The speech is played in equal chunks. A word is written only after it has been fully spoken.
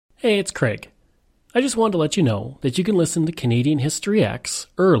Hey, it's Craig. I just wanted to let you know that you can listen to Canadian History X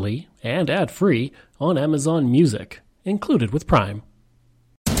early and ad-free on Amazon Music, included with Prime.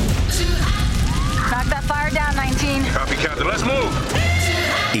 Knock that fire down, 19. Copy, Captain. Let's move.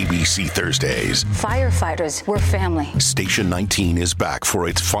 ABC Thursdays. Firefighters, we're family. Station 19 is back for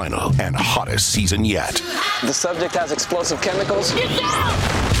its final and hottest season yet. The subject has explosive chemicals.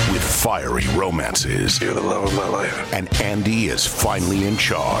 With fiery romances. You're the love of my life. And Andy is finally in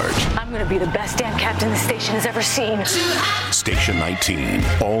charge. I'm going to be the best damn captain the station has ever seen. Station 19.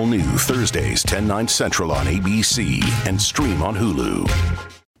 All new Thursdays, 10/9 Central on ABC and stream on Hulu.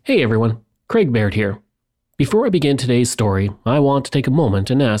 Hey everyone, Craig Baird here. Before I begin today's story, I want to take a moment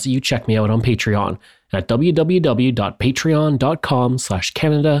and ask that you check me out on Patreon at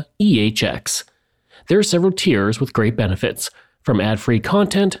www.patreon.com/CanadaEHX. There are several tiers with great benefits, from ad-free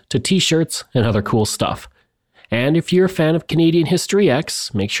content to t-shirts and other cool stuff. And if you're a fan of Canadian History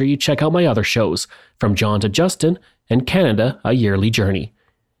X, make sure you check out my other shows, From John to Justin and Canada, A Yearly Journey.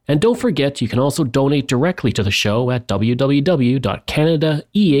 And don't forget, you can also donate directly to the show at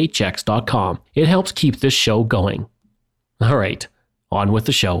www.canadaehx.com. It helps keep this show going. All right, on with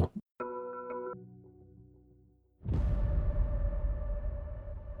the show.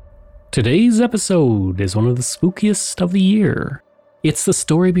 Today's episode is one of the spookiest of the year. It's the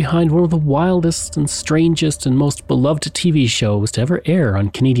story behind one of the wildest and strangest and most beloved TV shows to ever air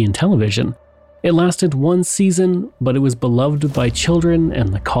on Canadian television. It lasted one season, but it was beloved by children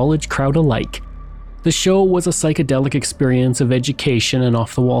and the college crowd alike. The show was a psychedelic experience of education and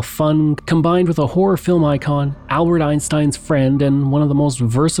off-the-wall fun, combined with a horror film icon, Albert Einstein's friend, and one of the most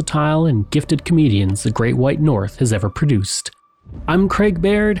versatile and gifted comedians the Great White North has ever produced. I'm Craig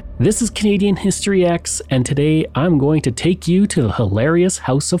Baird, this is Canadian History X, and today I'm going to take you to the hilarious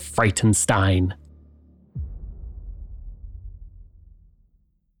house of Frightenstein.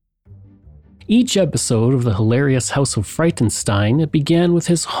 Each episode of the hilarious House of Frightenstein began with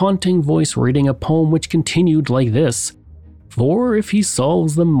his haunting voice reading a poem which continued like this: "For if he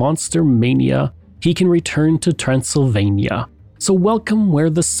solves the monster mania, he can return to Transylvania. So welcome where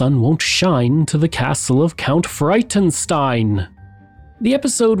the sun won't shine to the castle of Count Frightenstein." The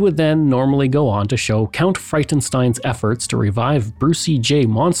episode would then normally go on to show Count Frightenstein's efforts to revive Brucey J.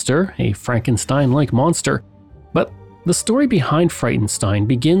 Monster, a Frankenstein-like monster. But the story behind Frightenstein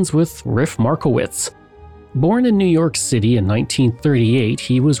begins with Riff Markowitz. Born in New York City in 1938,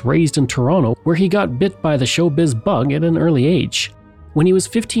 he was raised in Toronto, where he got bit by the showbiz bug at an early age. When he was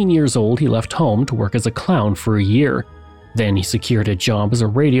 15 years old, he left home to work as a clown for a year. Then he secured a job as a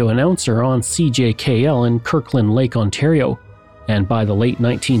radio announcer on CJKL in Kirkland Lake, Ontario. And by the late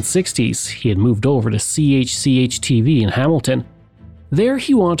 1960s, he had moved over to CHCH-TV in Hamilton. There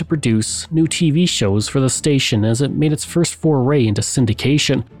he wanted to produce new TV shows for the station as it made its first foray into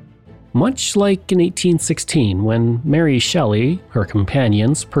syndication. Much like in 1816, when Mary Shelley, her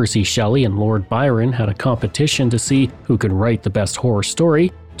companions Percy Shelley and Lord Byron had a competition to see who could write the best horror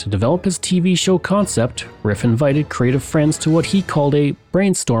story, to develop his TV show concept, Riff invited creative friends to what he called a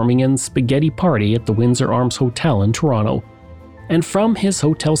brainstorming and spaghetti party at the Windsor Arms Hotel in Toronto. And from his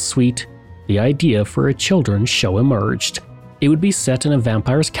hotel suite, the idea for a children's show emerged. It would be set in a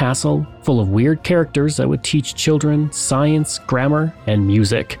vampire's castle, full of weird characters that would teach children science, grammar, and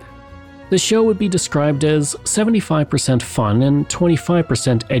music. The show would be described as 75% fun and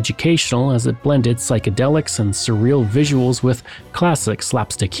 25% educational, as it blended psychedelics and surreal visuals with classic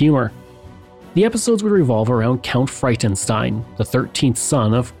slapstick humor. The episodes would revolve around Count Frightenstein, the 13th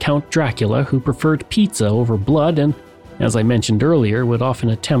son of Count Dracula, who preferred pizza over blood and, as I mentioned earlier, would often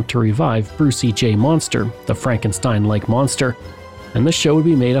attempt to revive Brucey J. Monster, the Frankenstein-like monster, and the show would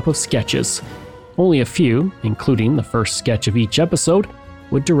be made up of sketches. Only a few, including the first sketch of each episode,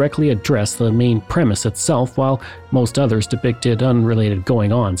 would directly address the main premise itself, while most others depicted unrelated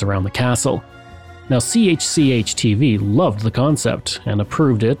going-ons around the castle. Now, CHCH-TV loved the concept and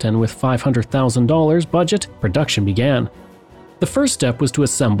approved it, and with $500,000 budget, production began. The first step was to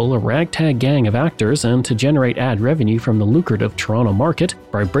assemble a ragtag gang of actors and to generate ad revenue from the lucrative Toronto market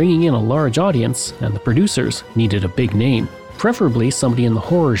by bringing in a large audience, and the producers needed a big name, preferably somebody in the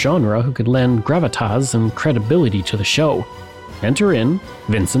horror genre who could lend gravitas and credibility to the show. Enter in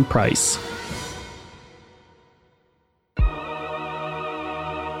Vincent Price.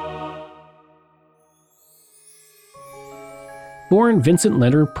 Born Vincent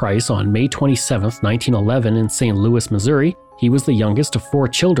Leonard Price on May 27, 1911 in St. Louis, Missouri, he was the youngest of 4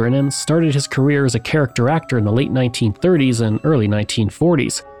 children and started his career as a character actor in the late 1930s and early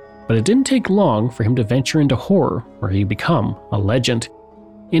 1940s. But it didn't take long for him to venture into horror, where he became a legend.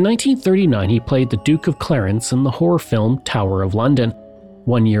 In 1939, he played the Duke of Clarence in the horror film Tower of London.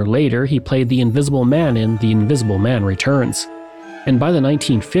 1 year later, he played the Invisible Man in The Invisible Man Returns. And by the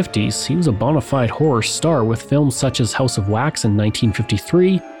 1950s, he was a bona fide horror star with films such as House of Wax in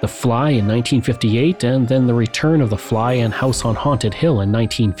 1953, The Fly in 1958, and then The Return of the Fly and House on Haunted Hill in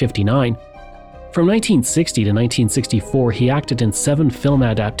 1959. From 1960 to 1964, he acted in 7 film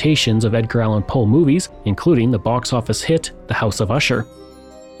adaptations of Edgar Allan Poe movies, including the box office hit The House of Usher.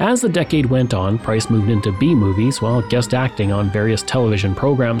 As the decade went on, Price moved into B-movies while guest acting on various television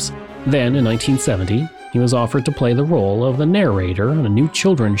programs. Then, in 1970, he was offered to play the role of the narrator on a new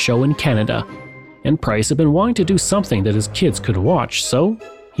children's show in Canada. And Price had been wanting to do something that his kids could watch, so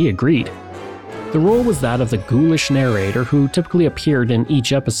he agreed. The role was that of the ghoulish narrator who typically appeared in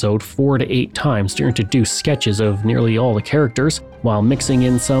each episode 4 to 8 times to introduce sketches of nearly all the characters, while mixing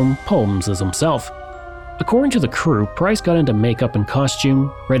in some poems as himself. According to the crew, Price got into makeup and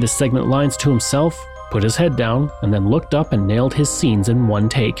costume, read his segment lines to himself, put his head down, and then looked up and nailed his scenes in one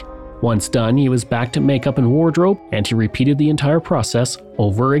take. Once done, he was back to makeup and wardrobe, and he repeated the entire process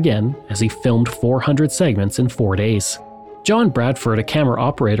over again as he filmed 400 segments in 4 days. John Bradford, a camera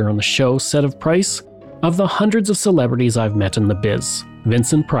operator on the show, said of Price, "Of the hundreds of celebrities I've met in the biz,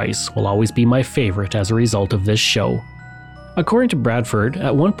 Vincent Price will always be my favorite as a result of this show." According to Bradford,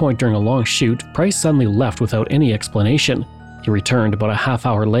 at one point during a long shoot, Price suddenly left without any explanation. He returned about a half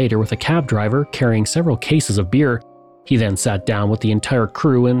hour later with a cab driver carrying several cases of beer. He then sat down with the entire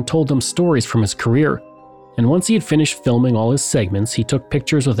crew and told them stories from his career. And once he had finished filming all his segments, he took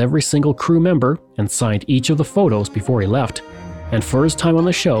pictures with every single crew member and signed each of the photos before he left. And for his time on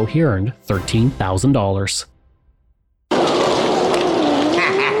the show, he earned $13,000.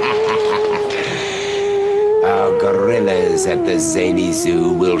 Our gorillas at the Zany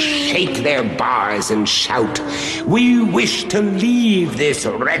Zoo will shake their bars and shout, "We wish to leave this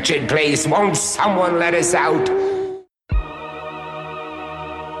wretched place. Won't someone let us out?"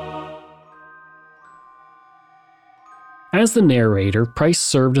 As the narrator, Price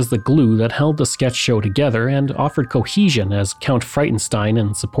served as the glue that held the sketch show together and offered cohesion, as Count Frightenstein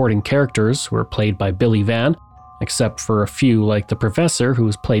and supporting characters were played by Billy Van, except for a few like the Professor, who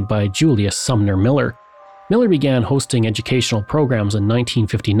was played by Julius Sumner Miller. Miller began hosting educational programs in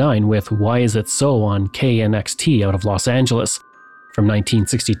 1959 with Why Is It So on KNXT out of Los Angeles. From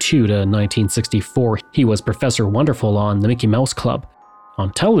 1962 to 1964, he was Professor Wonderful on The Mickey Mouse Club. On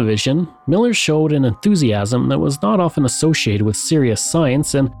television, Miller showed an enthusiasm that was not often associated with serious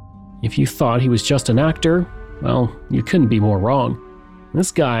science, and if you thought he was just an actor, well, you couldn't be more wrong. This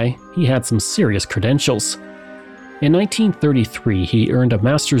guy, he had some serious credentials. In 1933, he earned a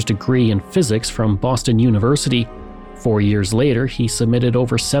master's degree in physics from Boston University. 4 years later, he submitted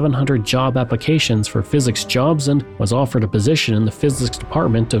over 700 job applications for physics jobs and was offered a position in the physics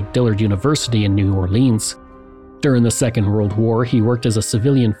department of Dillard University in New Orleans. During the Second World War, he worked as a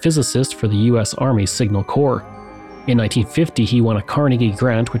civilian physicist for the U.S. Army Signal Corps. In 1950, he won a Carnegie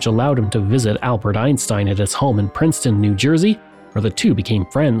grant which allowed him to visit Albert Einstein at his home in Princeton, New Jersey, where the two became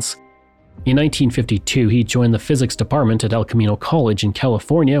friends. In 1952, he joined the physics department at El Camino College in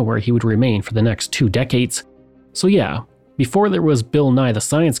California, where he would remain for the next 2 decades. So yeah, before there was Bill Nye the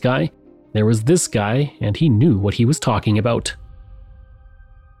Science Guy, there was this guy, and he knew what he was talking about.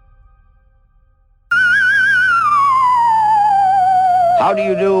 How do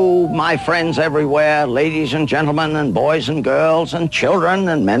you do, my friends everywhere, ladies and gentlemen, and boys and girls, and children,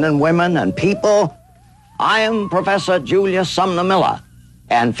 and men and women, and people? I am Professor Julius Sumner Miller,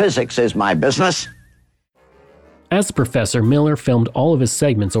 and physics is my business. As the professor, Miller filmed all of his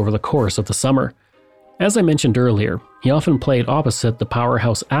segments over the course of the summer. As I mentioned earlier, he often played opposite the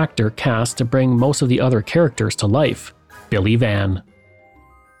powerhouse actor cast to bring most of the other characters to life. Billy Van.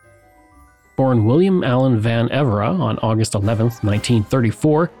 Born William Allen Van Evera on August 11,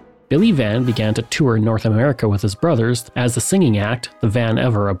 1934, Billy Van began to tour North America with his brothers as the singing act, the Van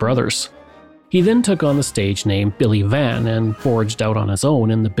Evera Brothers. He then took on the stage name Billy Van and forged out on his own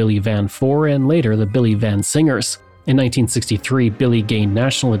in the Billy Van Four and later the Billy Van Singers. In 1963, Billy gained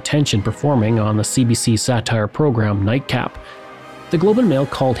national attention performing on the CBC satire program Nightcap. The Globe and Mail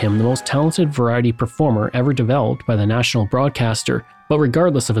called him the most talented variety performer ever developed by the national broadcaster, but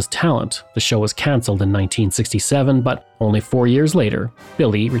regardless of his talent, the show was cancelled in 1967, but only 4 years later,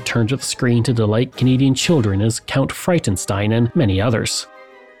 Billy returned to the screen to delight Canadian children as Count Frightenstein and many others.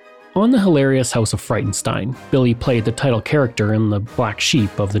 On the hilarious House of Frightenstein, Billy played the title character in the black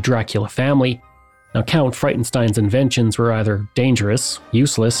sheep of the Dracula family. Now, Count Frightenstein's inventions were either dangerous,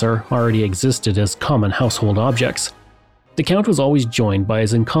 useless, or already existed as common household objects. The Count was always joined by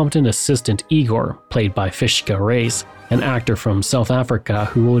his incompetent assistant Igor, played by Fishka Reis, an actor from South Africa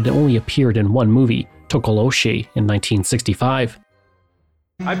who had only appeared in one movie, Tokoloshe, in 1965.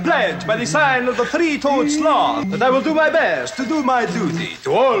 I pledge by the sign of the three-toed sloth that I will do my best to do my duty,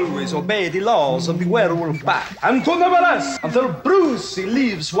 to always obey the laws of the werewolf pack, and to never rest until Brucey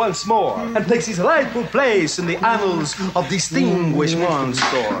lives once more and takes his rightful place in the annals of distinguished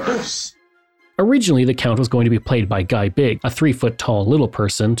monsters. Originally, the Count was going to be played by Guy Bigg, a 3-foot-tall little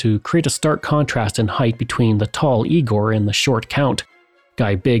person, to create a stark contrast in height between the tall Igor and the short Count.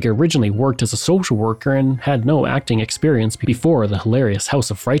 Guy Bigg originally worked as a social worker and had no acting experience before the hilarious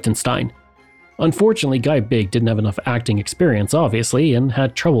House of Frightenstein. Unfortunately, Guy Bigg didn't have enough acting experience, obviously, and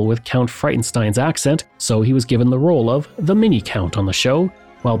had trouble with Count Frightenstein's accent, so he was given the role of the Mini-Count on the show,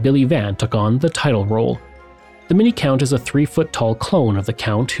 while Billy Van took on the title role. The Mini-Count is a 3-foot-tall clone of the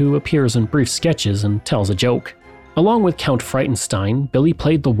Count who appears in brief sketches and tells a joke. Along with Count Frightenstein, Billy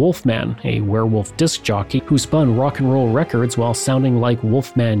played the Wolfman, a werewolf disc jockey who spun rock and roll records while sounding like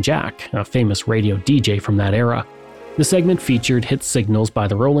Wolfman Jack, a famous radio DJ from that era. The segment featured hit signals by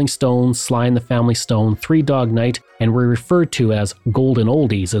the Rolling Stones, Sly and the Family Stone, Three Dog Night, and were referred to as golden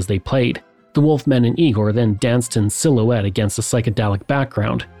oldies as they played. The Wolfman and Igor then danced in silhouette against a psychedelic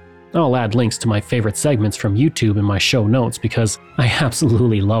background. I'll add links to my favorite segments from YouTube in my show notes because I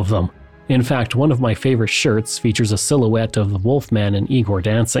absolutely love them. In fact, one of my favorite shirts features a silhouette of the Wolfman and Igor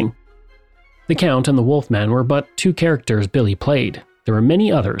dancing. The Count and the Wolfman were but 2 characters Billy played. There were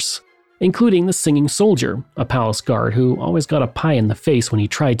many others, including the singing soldier, a palace guard who always got a pie in the face when he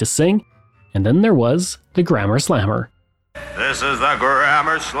tried to sing, and then there was the Grammar Slammer. This is the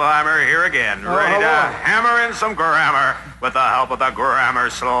Grammar Slammer here again, ready to hammer in some grammar with the help of the Grammar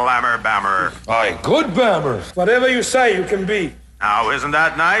Slammer Bammer. Aye, good Bammer. Whatever you say, you can be. Now, isn't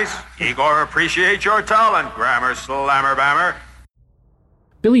that nice? Igor appreciates your talent, Grammar Slammer Bammer.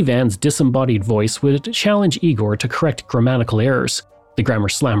 Billy Van's disembodied voice would challenge Igor to correct grammatical errors. The Grammar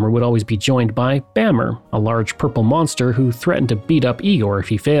Slammer would always be joined by Bammer, a large purple monster who threatened to beat up Igor if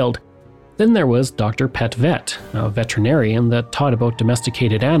he failed. Then there was Dr. Pet Vet, a veterinarian that taught about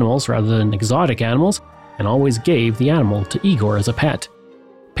domesticated animals rather than exotic animals, and always gave the animal to Igor as a pet.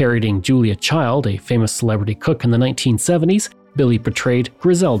 Parodying Julia Child, a famous celebrity cook in the 1970s, Billy portrayed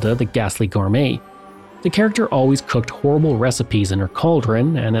Griselda the Ghastly Gourmet. The character always cooked horrible recipes in her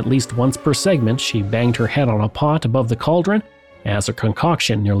cauldron, and at least once per segment she banged her head on a pot above the cauldron, as her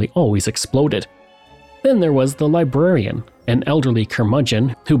concoction nearly always exploded. Then there was the librarian, an elderly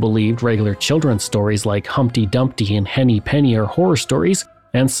curmudgeon who believed regular children's stories like Humpty Dumpty and Henny Penny are horror stories,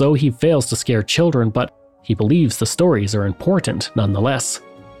 and so he fails to scare children, but he believes the stories are important nonetheless.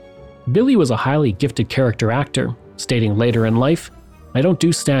 Billy was a highly gifted character actor, stating later in life, "I don't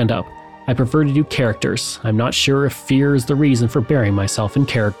do stand-up. I prefer to do characters. I'm not sure if fear is the reason for burying myself in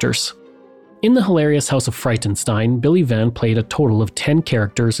characters." In the hilarious House of Frightenstein, Billy Van played a total of 10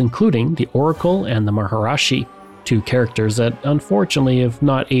 characters, including the Oracle and the Maharashi, 2 characters that unfortunately have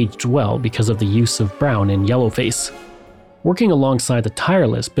not aged well because of the use of brown and yellowface. Working alongside the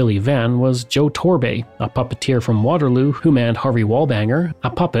tireless Billy Van was Joe Torbe, a puppeteer from Waterloo who manned Harvey Wallbanger,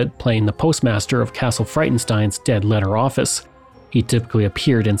 a puppet playing the postmaster of Castle Frightenstein's dead letter office. He typically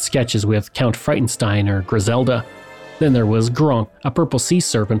appeared in sketches with Count Frightenstein or Griselda. Then there was Gronk, a purple sea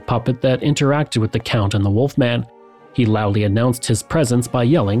serpent puppet that interacted with the Count and the Wolfman. He loudly announced his presence by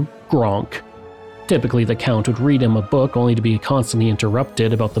yelling, "Gronk." Typically, the Count would read him a book only to be constantly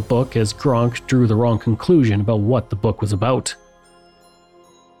interrupted about the book as Gronk drew the wrong conclusion about what the book was about.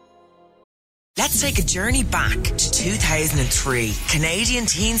 Let's take a journey back to 2003. Canadian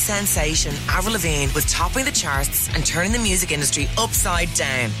teen sensation Avril Lavigne was topping the charts and turning the music industry upside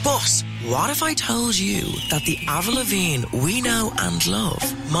down. But what if I told you that the Avril Lavigne we know and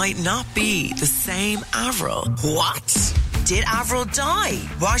love might not be the same Avril? What? Did Avril die?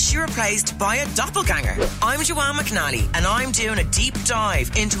 Was she replaced by a doppelganger? I'm Joanne McNally, and I'm doing a deep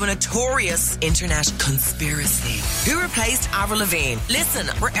dive into a notorious internet conspiracy. Who replaced Avril Lavigne? Listen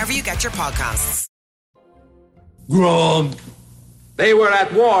wherever you get your podcasts. Gronk. They were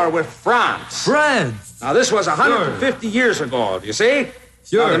at war with France. France. Now, this was 150 years ago, do you see?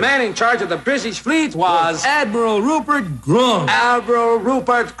 Sure. Now, the man in charge of the British fleet was... Admiral Rupert Gronk. Admiral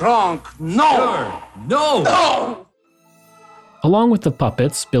Rupert Gronk. No. Sure. No. No. Along with the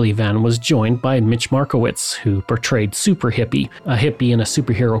puppets, Billy Van was joined by Mitch Markowitz, who portrayed Super Hippie, a hippie in a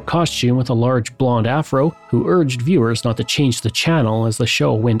superhero costume with a large blonde afro, who urged viewers not to change the channel as the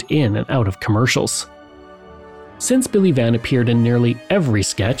show went in and out of commercials. Since Billy Van appeared in nearly every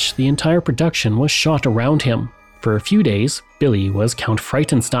sketch, the entire production was shot around him. For a few days, Billy was Count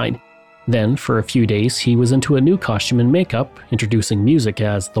Frightenstein. Then, for a few days, he was into a new costume and makeup, introducing music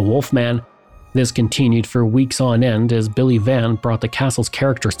as the Wolfman. This continued for weeks on end as Billy Van brought the castle's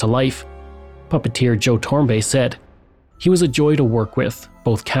characters to life. Puppeteer Joe Torbe said, He was a joy to work with.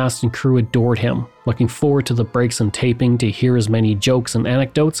 Both cast and crew adored him, looking forward to the breaks and taping to hear as many jokes and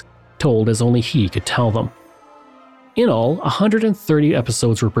anecdotes told as only he could tell them. In all, 130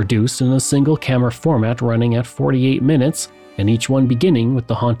 episodes were produced in a single camera format running at 48 minutes, and each one beginning with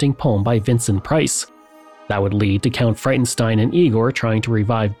the haunting poem by Vincent Price. That would lead to Count Frightenstein and Igor trying to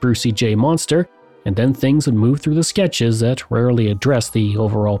revive Brucey J. Monster, and then things would move through the sketches that rarely addressed the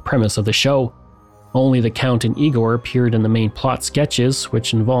overall premise of the show. Only the Count and Igor appeared in the main plot sketches,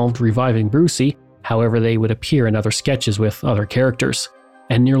 which involved reviving Brucey. However, they would appear in other sketches with other characters,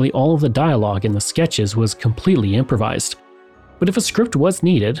 and nearly all of the dialogue in the sketches was completely improvised. But if a script was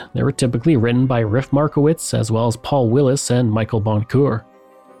needed, they were typically written by Riff Markowitz as well as Paul Willis and Michael Boncour.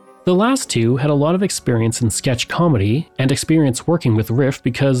 The last two had a lot of experience in sketch comedy and experience working with Riff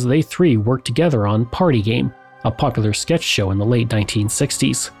because they three worked together on Party Game, a popular sketch show in the late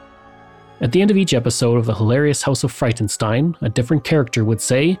 1960s. At the end of each episode of the hilarious House of Frightenstein, a different character would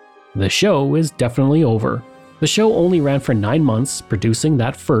say, "The show is definitely over." The show only ran for 9 months, producing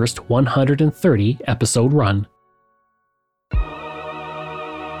that first 130 episode run.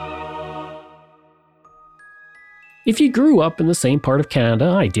 If you grew up in the same part of Canada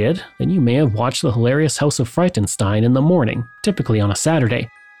I did, then you may have watched the hilarious House of Frightenstein in the morning, typically on a Saturday.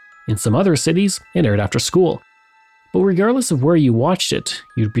 In some other cities, it aired after school. But regardless of where you watched it,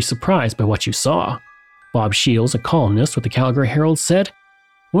 you'd be surprised by what you saw. Bob Shields, a columnist with the Calgary Herald, said,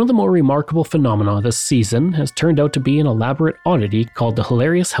 "One of the more remarkable phenomena this season has turned out to be an elaborate oddity called the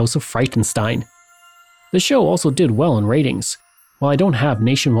hilarious House of Frightenstein." The show also did well in ratings. While I don't have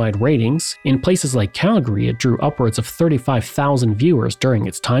nationwide ratings, in places like Calgary it drew upwards of 35,000 viewers during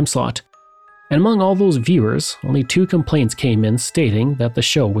its time slot. And among all those viewers, only 2 complaints came in stating that the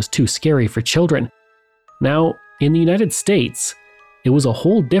show was too scary for children. Now, in the United States, it was a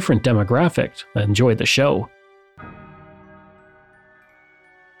whole different demographic that enjoyed the show.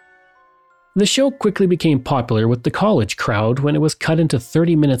 The show quickly became popular with the college crowd when it was cut into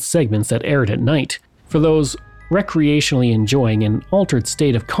 30-minute segments that aired at night. For those recreationally enjoying an altered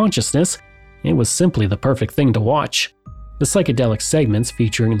state of consciousness, it was simply the perfect thing to watch. The psychedelic segments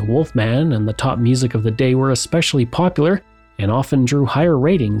featuring the Wolfman and the top music of the day were especially popular and often drew higher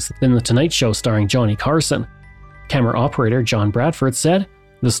ratings than The Tonight Show starring Johnny Carson. Camera operator John Bradford said,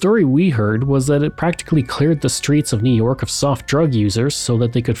 "The story we heard was that it practically cleared the streets of New York of soft drug users so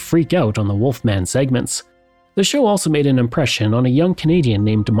that they could freak out on the Wolfman segments." The show also made an impression on a young Canadian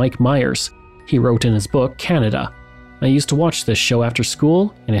named Mike Myers. He wrote in his book, Canada, "I used to watch this show after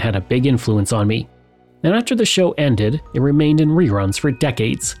school, and it had a big influence on me." And after the show ended, it remained in reruns for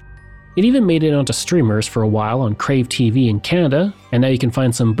decades. It even made it onto streamers for a while on Crave TV in Canada, and now you can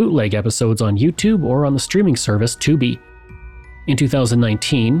find some bootleg episodes on YouTube or on the streaming service Tubi. In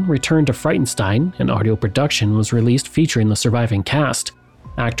 2019, Return to Frightenstein, an audio production, was released featuring the surviving cast.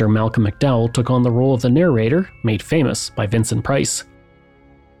 Actor Malcolm McDowell took on the role of the narrator, made famous by Vincent Price.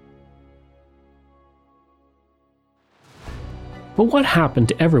 But what happened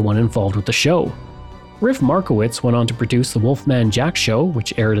to everyone involved with the show? Riff Markowitz went on to produce the Wolfman Jack Show,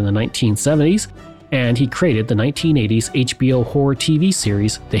 which aired in the 1970s, and he created the 1980s HBO horror TV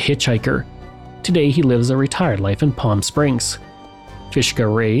series The Hitchhiker. Today he lives a retired life in Palm Springs. Fishka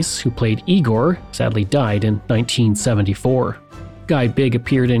Reyes, who played Igor, sadly died in 1974. Guy Bigg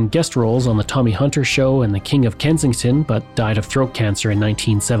appeared in guest roles on The Tommy Hunter Show and The King of Kensington, but died of throat cancer in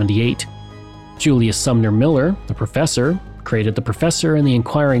 1978. Julius Sumner Miller, the professor, created The Professor and The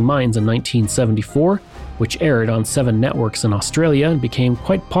Inquiring Minds in 1974, which aired on 7 networks in Australia and became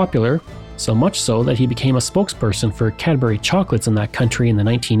quite popular, so much so that he became a spokesperson for Cadbury chocolates in that country in the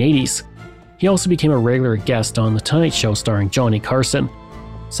 1980s. He also became a regular guest on The Tonight Show starring Johnny Carson.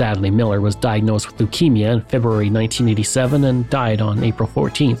 Sadly, Miller was diagnosed with leukemia in February 1987 and died on April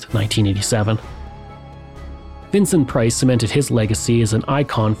 14, 1987. Vincent Price cemented his legacy as an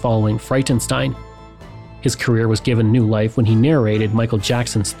icon following Frightenstein. His career was given new life when he narrated Michael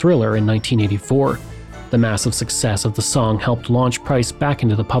Jackson's Thriller in 1984. The massive success of the song helped launch Price back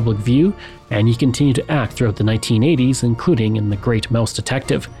into the public view, and he continued to act throughout the 1980s, including in The Great Mouse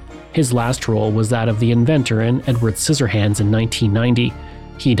Detective. His last role was that of the inventor in Edward Scissorhands in 1990.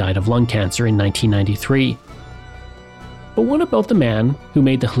 He died of lung cancer in 1993. But what about the man who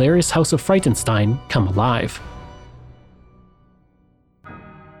made the hilarious House of Frightenstein come alive?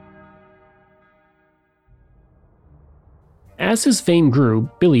 As his fame grew,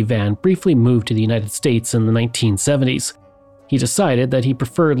 Billy Van briefly moved to the United States in the 1970s. He decided that he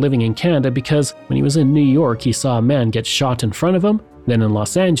preferred living in Canada because when he was in New York, he saw a man get shot in front of him. Then in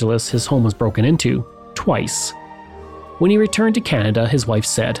Los Angeles, his home was broken into, twice. When he returned to Canada, his wife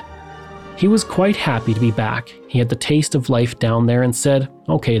said, He was quite happy to be back. He had the taste of life down there and said,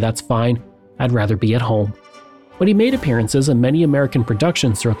 "Okay, that's fine. I'd rather be at home." But he made appearances in many American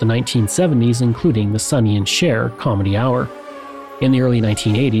productions throughout the 1970s, including the Sonny and Cher comedy hour. In the early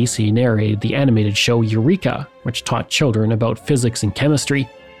 1980s, he narrated the animated show Eureka, which taught children about physics and chemistry.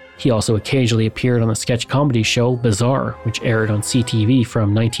 He also occasionally appeared on the sketch comedy show Bizarre, which aired on CTV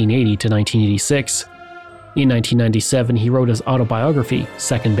from 1980 to 1986. In 1997, he wrote his autobiography,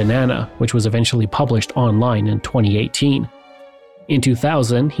 Second Banana, which was eventually published online in 2018. In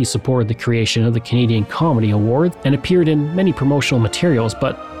 2000, he supported the creation of the Canadian Comedy Award and appeared in many promotional materials,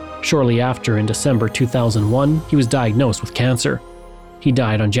 but shortly after, in December 2001, he was diagnosed with cancer. He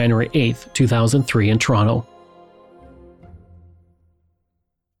died on January 8, 2003 in Toronto.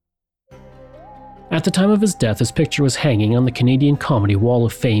 At the time of his death, his picture was hanging on the Canadian Comedy Wall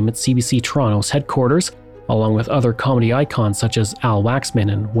of Fame at CBC Toronto's headquarters, along with other comedy icons such as Al Waxman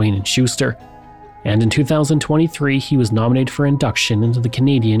and Wayne and Schuster. And in 2023, he was nominated for induction into the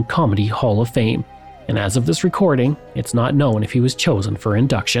Canadian Comedy Hall of Fame. And as of this recording, it's not known if he was chosen for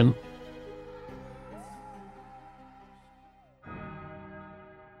induction.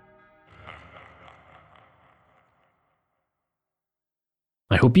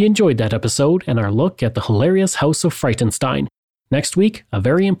 I hope you enjoyed that episode and our look at the hilarious House of Frightenstein. Next week, a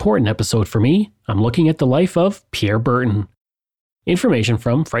very important episode for me. I'm looking at the life of Pierre Berton. Information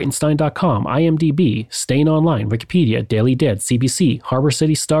from Frightenstein.com, IMDb, Stain Online, Wikipedia, Daily Dead, CBC, Harbor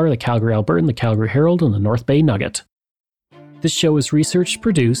City Star, the Calgary Albertan, the Calgary Herald, and the North Bay Nugget. This show is researched,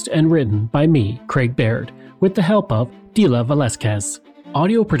 produced, and written by me, Craig Baird, with the help of Dila Velasquez.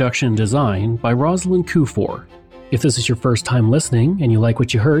 Audio production and design by Rosalind Kufor. If this is your first time listening and you like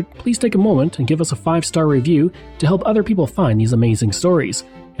what you heard, please take a moment and give us a 5-star review to help other people find these amazing stories.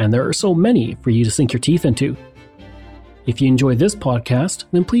 And there are so many for you to sink your teeth into. If you enjoy this podcast,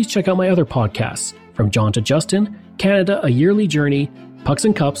 then please check out my other podcasts, From John to Justin, Canada, A Yearly Journey, Pucks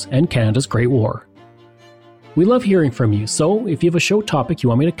and Cups, and Canada's Great War. We love hearing from you, so if you have a show topic you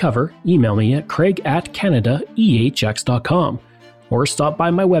want me to cover, email me at craig@canadaehx.com. Or stop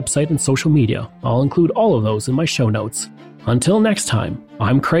by my website and social media. I'll include all of those in my show notes. Until next time,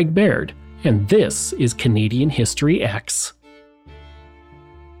 I'm Craig Baird, and this is Canadian History X.